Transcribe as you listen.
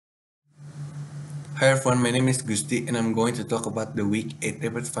Hi everyone, my name is Gusti and I'm going to talk about the Week 8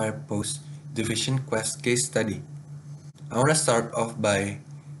 Rapid Fire Post Division Quest case study. I want to start off by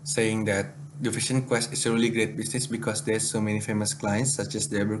saying that Division Quest is a really great business because there's so many famous clients such as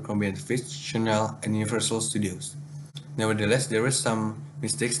the Abercrombie & Fitch, Chanel, and Universal Studios. Nevertheless, there were some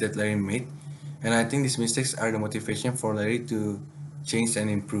mistakes that Larry made, and I think these mistakes are the motivation for Larry to change and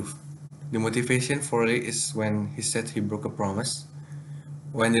improve. The motivation for Larry is when he said he broke a promise,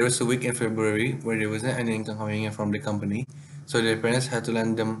 when there was a week in February where there wasn't any income coming in from the company, so their parents had to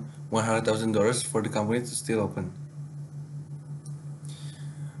lend them $100,000 for the company to still open.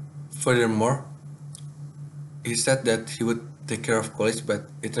 Furthermore, he said that he would take care of college, but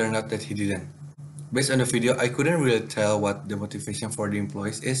it turned out that he didn't. Based on the video, I couldn't really tell what the motivation for the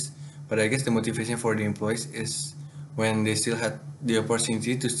employees is, but I guess the motivation for the employees is when they still had the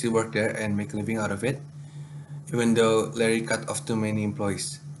opportunity to still work there and make a living out of it, even though Larry cut off too many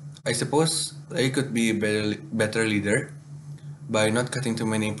employees. I suppose Larry could be a better leader by not cutting too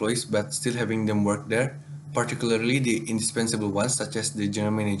many employees but still having them work there, particularly the indispensable ones such as the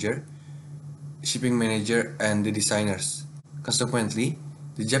general manager, shipping manager, and the designers. Consequently,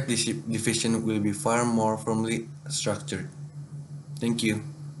 the job division will be far more firmly structured. Thank you.